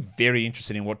minutes. I'm very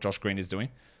interested in what Josh Green is doing.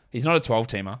 He's not a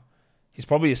 12-teamer. He's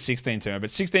probably a 16-teamer,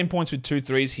 but 16 points with 2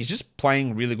 threes. He's just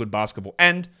playing really good basketball.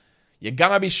 And you're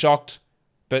going to be shocked,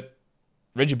 but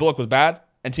Reggie Bullock was bad,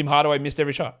 and Tim Hardaway missed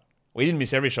every shot. Well, he didn't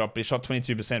miss every shot, but he shot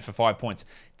 22% for 5 points.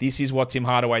 This is what Tim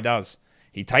Hardaway does.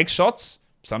 He takes shots.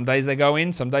 Some days they go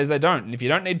in, some days they don't. And if you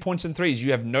don't need points and threes,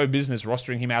 you have no business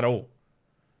rostering him at all.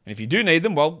 And if you do need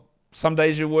them, well, some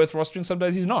days you're worth rostering, some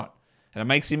days he's not. And it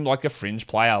makes him like a fringe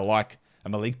player, like a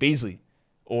Malik Beasley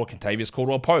or Kentavious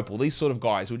Caldwell-Pope, all these sort of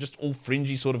guys who are just all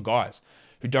fringy sort of guys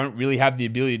who don't really have the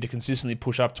ability to consistently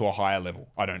push up to a higher level,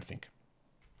 I don't think.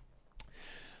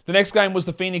 The next game was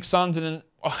the Phoenix Suns, and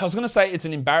I was going to say it's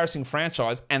an embarrassing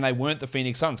franchise, and they weren't the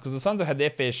Phoenix Suns, because the Suns have had their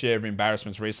fair share of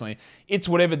embarrassments recently. It's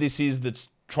whatever this is that's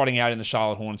trotting out in the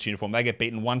Charlotte Hornets uniform. They get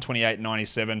beaten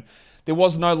 128-97. There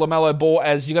was no LaMelo Ball,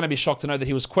 as you're going to be shocked to know that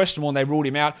he was questionable and they ruled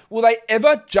him out. Will they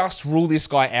ever just rule this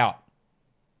guy out?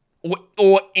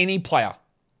 Or any player?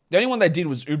 The only one they did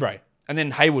was Oubre. And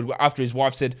then Hayward, after his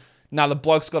wife said, no, the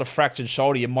bloke's got a fractured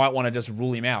shoulder, you might want to just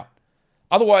rule him out.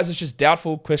 Otherwise, it's just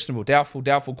doubtful, questionable, doubtful,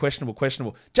 doubtful, questionable,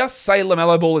 questionable. Just say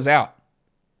LaMelo Ball is out.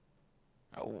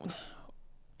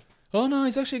 Oh, no,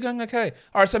 he's actually going okay.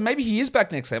 All right, so maybe he is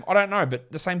back next game. I don't know, but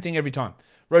the same thing every time.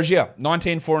 Rozier,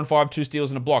 19, 4 and 5, 2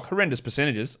 steals and a block. Horrendous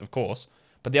percentages, of course.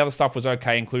 But the other stuff was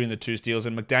okay, including the 2 steals.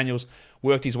 And McDaniels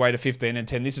worked his way to 15 and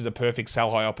 10. This is a perfect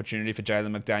sell-high opportunity for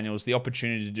Jalen McDaniels. The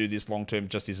opportunity to do this long-term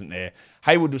just isn't there.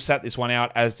 Haywood sat this one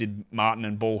out, as did Martin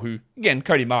and Ball, who, again,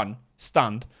 Cody Martin,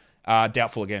 stunned,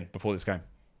 doubtful again before this game.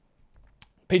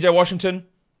 PJ Washington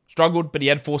struggled, but he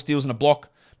had 4 steals and a block.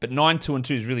 But 9, 2, and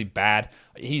 2 is really bad.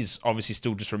 He's obviously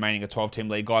still just remaining a 12-team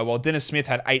league guy, while Dennis Smith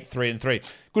had 8, 3, and 3.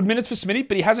 Good minutes for Smitty,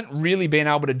 but he hasn't really been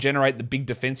able to generate the big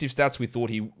defensive stats we thought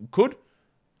he could.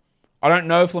 I don't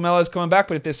know if LaMelo's coming back,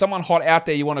 but if there's someone hot out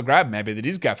there you want to grab, maybe it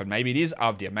is Gafford, maybe it is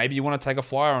Avdia, maybe you want to take a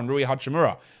flyer on Rui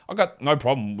Hachimura. I've got no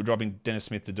problem with dropping Dennis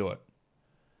Smith to do it.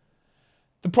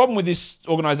 The problem with this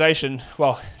organization,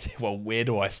 well, where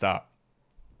do I start?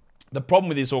 The problem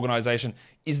with this organization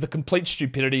is the complete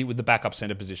stupidity with the backup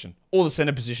center position, or the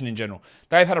center position in general.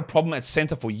 They've had a problem at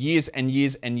center for years and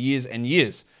years and years and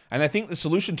years, and they think the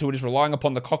solution to it is relying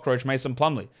upon the cockroach Mason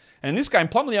Plumlee. And in this game,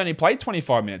 Plumlee only played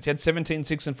 25 minutes. He had 17,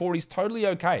 6, and 4. He's totally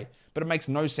okay, but it makes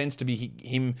no sense to be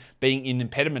him being an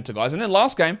impediment to guys. And then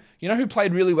last game, you know who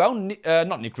played really well?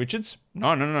 Not Nick Richards.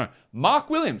 No. Mark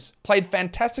Williams played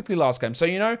fantastically last game. So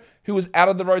you know who was out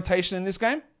of the rotation in this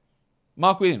game?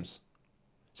 Mark Williams.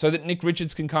 So that Nick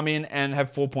Richards can come in and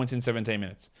have 4 points in 17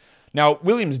 minutes. Now,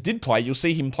 Williams did play. You'll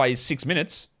see him play 6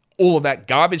 minutes. All of that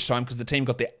garbage time because the team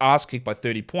got their ass kicked by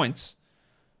 30 points.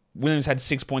 Williams had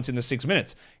 6 points in the 6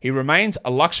 minutes. He remains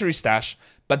a luxury stash,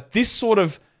 but this sort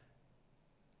of...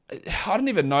 I don't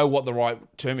even know what the right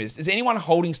term is. Is anyone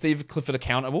holding Steve Clifford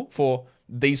accountable for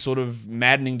these sort of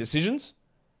maddening decisions?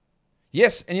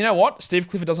 Yes, and you know what? Steve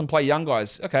Clifford doesn't play young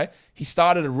guys. Okay, he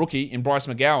started a rookie in Bryce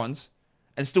McGowan's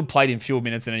and still played in fewer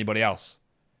minutes than anybody else.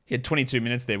 He had 22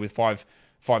 minutes there with five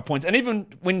points. And even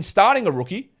when starting a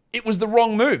rookie, it was the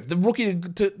wrong move. The rookie,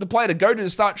 the player to go to the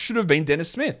start should have been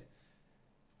Dennis Smith.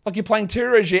 Like you're playing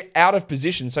Terry Rozier out of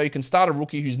position so you can start a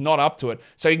rookie who's not up to it,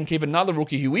 so you can keep another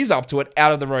rookie who is up to it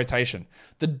out of the rotation.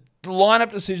 The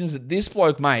lineup decisions that this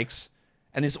bloke makes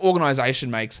and this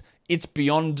organization makes, it's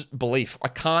beyond belief. I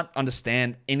can't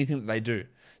understand anything that they do.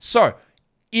 So,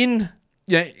 in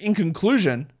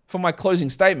conclusion, for my closing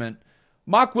statement,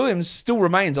 Mark Williams still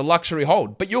remains a luxury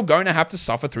hold, but you're going to have to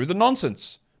suffer through the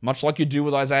nonsense, much like you do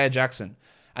with Isaiah Jackson.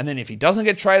 And then if he doesn't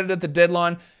get traded at the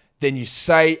deadline, then you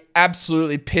say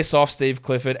absolutely piss off Steve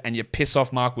Clifford and you piss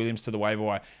off Mark Williams to the waiver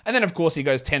wire. And then, of course, he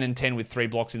goes 10 and 10 with 3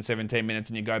 blocks in 17 minutes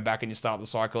and you go back and you start the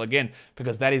cycle again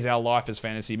because that is our life as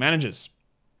fantasy managers.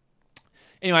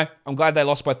 Anyway, I'm glad they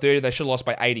lost by 30. They should have lost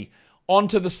by 80. On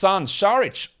to the Suns.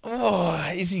 Šarić.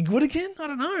 Oh, is he good again? I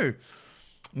don't know.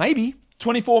 Maybe.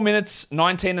 24 minutes,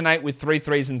 19 and 8 with 3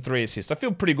 threes and 3 assists. I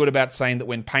feel pretty good about saying that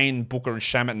when Payne, Booker, and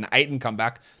Shamet and Ayton come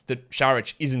back, that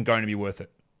Šarić isn't going to be worth it.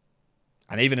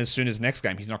 And even as soon as next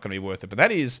game, he's not going to be worth it. But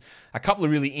that is a couple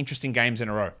of really interesting games in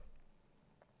a row.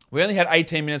 We only had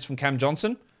 18 minutes from Cam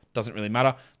Johnson. Doesn't really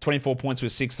matter. 24 points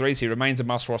with 6 threes. He remains a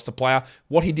must-roster player.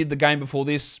 What he did the game before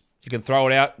this, you can throw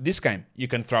it out. This game, you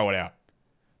can throw it out.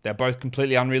 They're both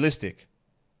completely unrealistic.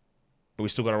 But we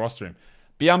still got to roster him.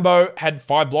 Biyombo had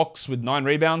 5 blocks with 9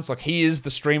 rebounds. Like, he is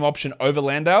the stream option over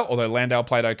Landale, although Landale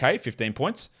played okay, 15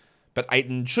 points. But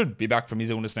Ayton should be back from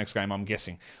his illness next game, I'm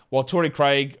guessing. While Torrey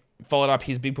Craig followed up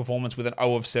his big performance with an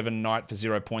 0 of 7 night for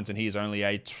 0 points, and he is only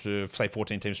a, say,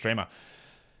 14-team streamer.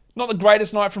 Not the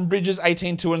greatest night from Bridges,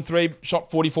 18, 2, and 3, shot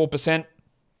 44%.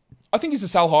 I think he's a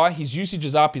sell high. His usage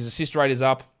is up, his assist rate is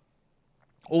up.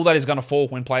 All that is going to fall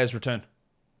when players return.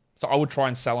 So I would try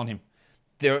and sell on him.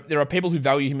 There are people who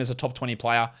value him as a top 20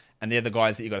 player, and they're the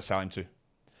guys that you got to sell him to.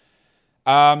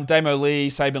 Damo Lee,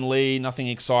 Saban Lee, nothing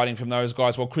exciting from those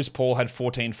guys. Well, Chris Paul had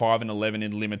 14, 5, and 11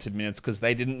 in limited minutes because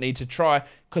they didn't need to try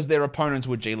because their opponents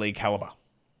were G League caliber.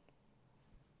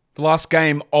 The last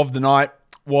game of the night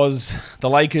was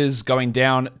the Lakers going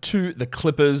down to the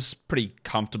Clippers pretty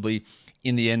comfortably.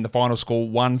 In the end, the final score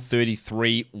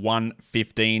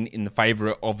 133-115 in the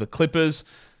favor of the Clippers.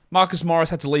 Marcus Morris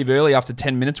had to leave early after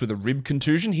 10 minutes with a rib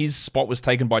contusion. His spot was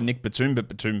taken by Nick Batum, but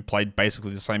Batum played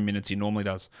basically the same minutes he normally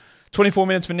does. 24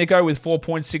 minutes for Nico with 4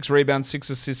 points, 6 rebounds, 6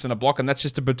 assists and a block, and that's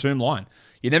just a Batum line.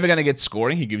 You're never going to get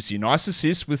scoring. He gives you nice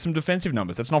assists with some defensive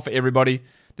numbers. That's not for everybody.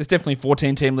 There's definitely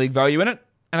 14-team league value in it,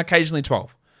 and occasionally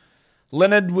 12.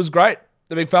 Leonard was great,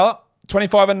 the big fella.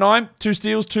 25 and 9, 2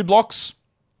 steals, 2 blocks,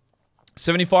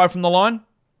 75 from the line,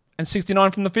 and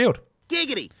 69 from the field.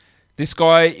 Giggity. This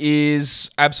guy is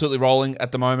absolutely rolling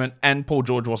at the moment, and Paul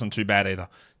George wasn't too bad either.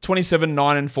 27,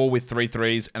 9, and 4 with 3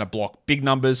 threes and a block. Big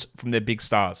numbers from their big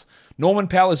stars. Norman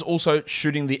Powell is also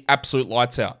shooting the absolute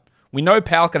lights out. We know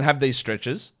Powell can have these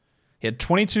stretches. He had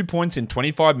 22 points in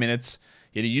 25 minutes.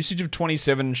 He had a usage of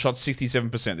 27 and shot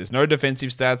 67%. There's no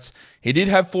defensive stats. He did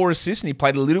have 4 assists, and he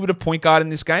played a little bit of point guard in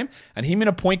this game, and him in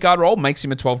a point guard role makes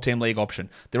him a 12-team league option.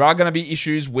 There are going to be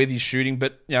issues with his shooting,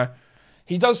 but,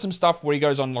 he does some stuff where he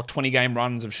goes on like 20-game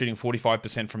runs of shooting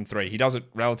 45% from 3. He does it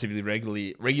relatively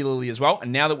regularly as well.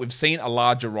 And now that we've seen a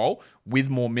larger role with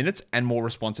more minutes and more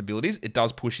responsibilities, it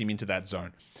does push him into that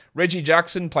zone. Reggie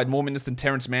Jackson played more minutes than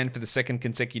Terrence Mann for the second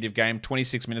consecutive game.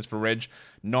 26 minutes for Reg,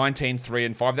 19, 3,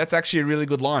 and 5. That's actually a really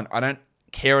good line. I don't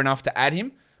care enough to add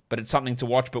him, but it's something to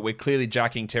watch. But we're clearly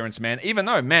jacking Terrence Mann, even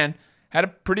though Mann had a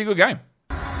pretty good game.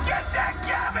 Get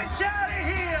that garbage out of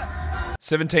here!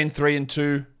 17, 3, and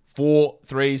 2. 4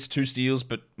 threes, 2 steals,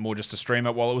 but more just a streamer.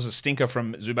 While it was a stinker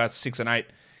from Zubac, 6 and 8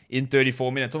 in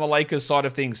 34 minutes. On the Lakers side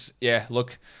of things,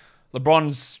 look,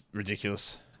 LeBron's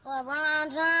ridiculous. LeBron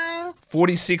James.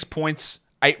 46 points,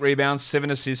 8 rebounds,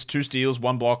 7 assists, 2 steals,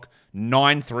 1 block,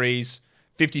 9 threes,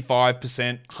 55%,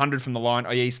 100 from the line.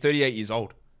 Oh yeah, he's 38 years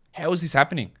old. How is this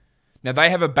happening? Now they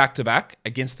have a back-to-back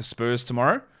against the Spurs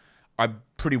tomorrow. I'm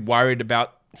pretty worried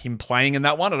about him playing in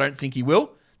that one. I don't think he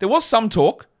will. There was some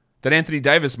talk that Anthony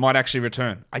Davis might actually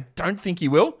return. I don't think he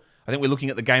will. I think we're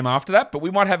looking at the game after that, but we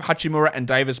might have Hachimura and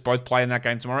Davis both play in that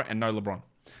game tomorrow and no LeBron.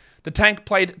 The Tank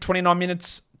played 29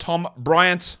 minutes. Tom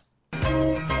Bryant,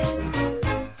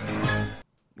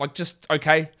 just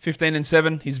okay, 15 and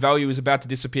 7. His value is about to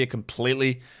disappear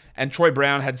completely. And Troy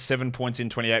Brown had 7 points in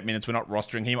 28 minutes. We're not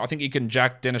rostering him. I think you can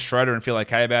jack Dennis Schroeder and feel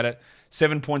okay about it.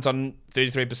 7 points on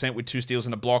 33% with 2 steals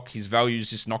and a block. His value is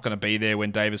just not going to be there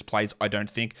when Davis plays, I don't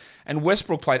think. And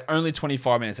Westbrook played only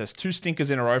 25 minutes. That's 2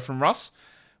 stinkers in a row from Russ.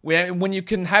 When you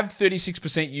can have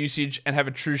 36% usage and have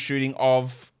a true shooting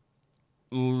of,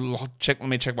 let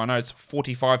me check my notes,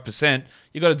 45%,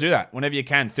 you got to do that whenever you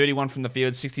can. 31 from the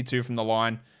field, 62 from the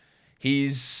line.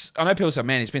 I know people say,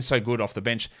 man, he's been so good off the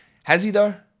bench. Has he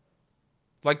though?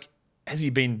 Has he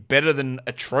been better than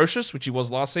atrocious, which he was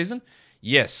last season?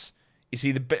 Yes. Is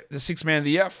he the sixth man of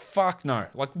the year? Fuck no.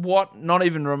 What? Not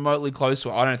even remotely close to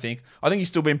it, I don't think. I think he's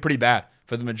still been pretty bad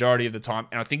for the majority of the time,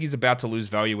 and I think he's about to lose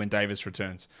value when Davis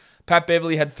returns. Pat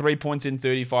Beverly had 3 points in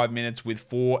 35 minutes with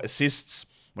 4 assists.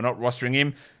 We're not rostering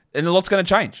him, and a lot's going to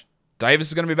change. Davis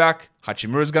is going to be back.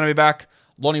 Hachimura is going to be back.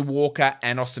 Lonnie Walker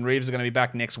and Austin Reeves are going to be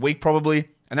back next week probably,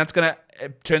 and that's going to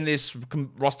turn this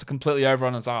roster completely over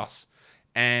on its ass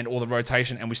and all the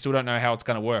rotation, and we still don't know how it's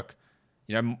going to work.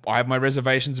 I have my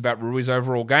reservations about Rui's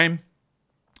overall game.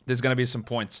 There's going to be some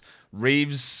points.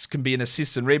 Reeves can be an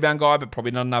assist and rebound guy, but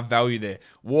probably not enough value there.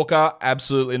 Walker,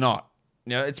 absolutely not.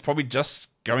 It's probably just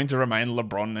going to remain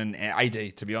LeBron and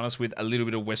AD, to be honest, with a little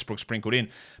bit of Westbrook sprinkled in.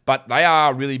 But they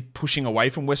are really pushing away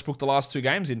from Westbrook the last 2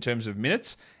 games in terms of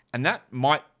minutes, and that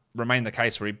might remain the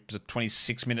case where he's a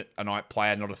 26-minute-a-night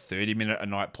player, not a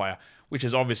 30-minute-a-night player, which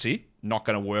is obviously not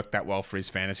going to work that well for his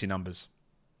fantasy numbers.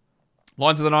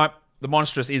 Lines of the night. The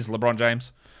monstrous is LeBron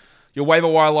James. Your waiver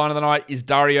wire line of the night is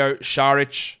Dario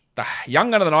Saric. The young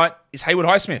gun of the night is Haywood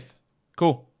Highsmith.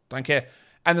 Cool. Don't care.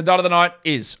 And the dud of the night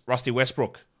is Rusty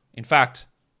Westbrook. In fact,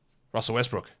 Russell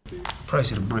Westbrook. Price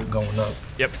of the brick going up.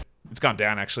 Yep. It's gone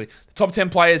down, actually. The top 10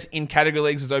 players in category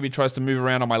leagues as Obi tries to move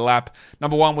around on my lap.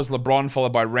 Number 1 was LeBron,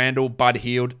 followed by Randall, Bud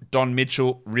Hield, Don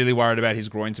Mitchell. Really worried about his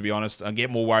groin, to be honest. I get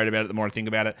more worried about it the more I think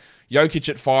about it. Jokic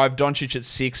at 5, Doncic at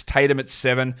 6, Tatum at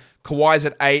 7, Kawhi's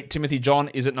at 8, Timothy John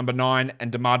is at number 9,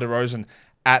 and DeMar DeRozan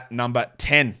at number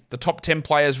 10. The top 10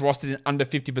 players rostered in under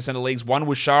 50% of leagues. 1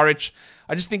 was Saric.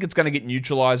 I just think it's going to get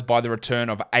neutralized by the return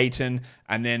of Ayton,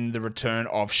 and then the return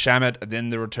of Shamet, and then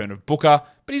the return of Booker.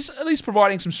 But he's at least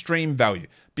providing some stream value.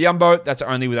 Biyombo, that's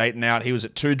only with Ayton out. He was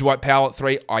at 2. Dwight Powell at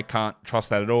 3. I can't trust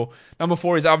that at all. Number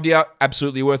 4 is Avdia.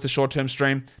 Absolutely worth a short-term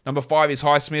stream. Number 5 is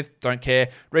Highsmith. Don't care.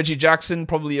 Reggie Jackson,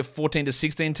 probably a 14 to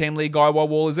 16 team league guy while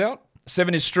Wall is out.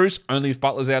 7 is Strus. Only if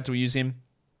Butler's out do we use him.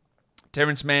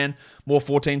 Terrence Mann, more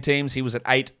 14 teams. He was at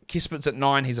 8. Kispert's at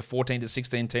 9. He's a 14 to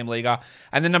 16 team leaguer.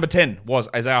 And then number 10 was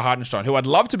Isaiah Hartenstein, who I'd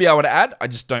love to be able to add. I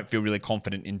just don't feel really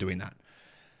confident in doing that.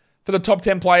 For the top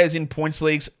 10 players in points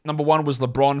leagues, number 1 was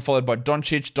LeBron, followed by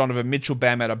Doncic, Donovan Mitchell,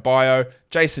 Bam Adebayo,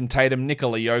 Jason Tatum,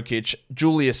 Nikola Jokic,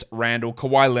 Julius Randle,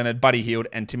 Kawhi Leonard, Buddy Hield,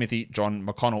 and Timothy John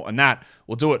McConnell. And that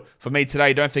will do it for me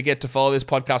today. Don't forget to follow this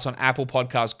podcast on Apple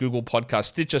Podcasts, Google Podcasts,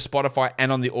 Stitcher, Spotify,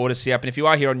 and on the Odyssey app. And if you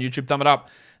are here on YouTube, thumb it up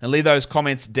and leave those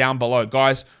comments down below.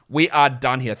 Guys, we are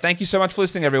done here. Thank you so much for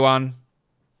listening, everyone.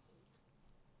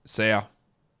 See ya.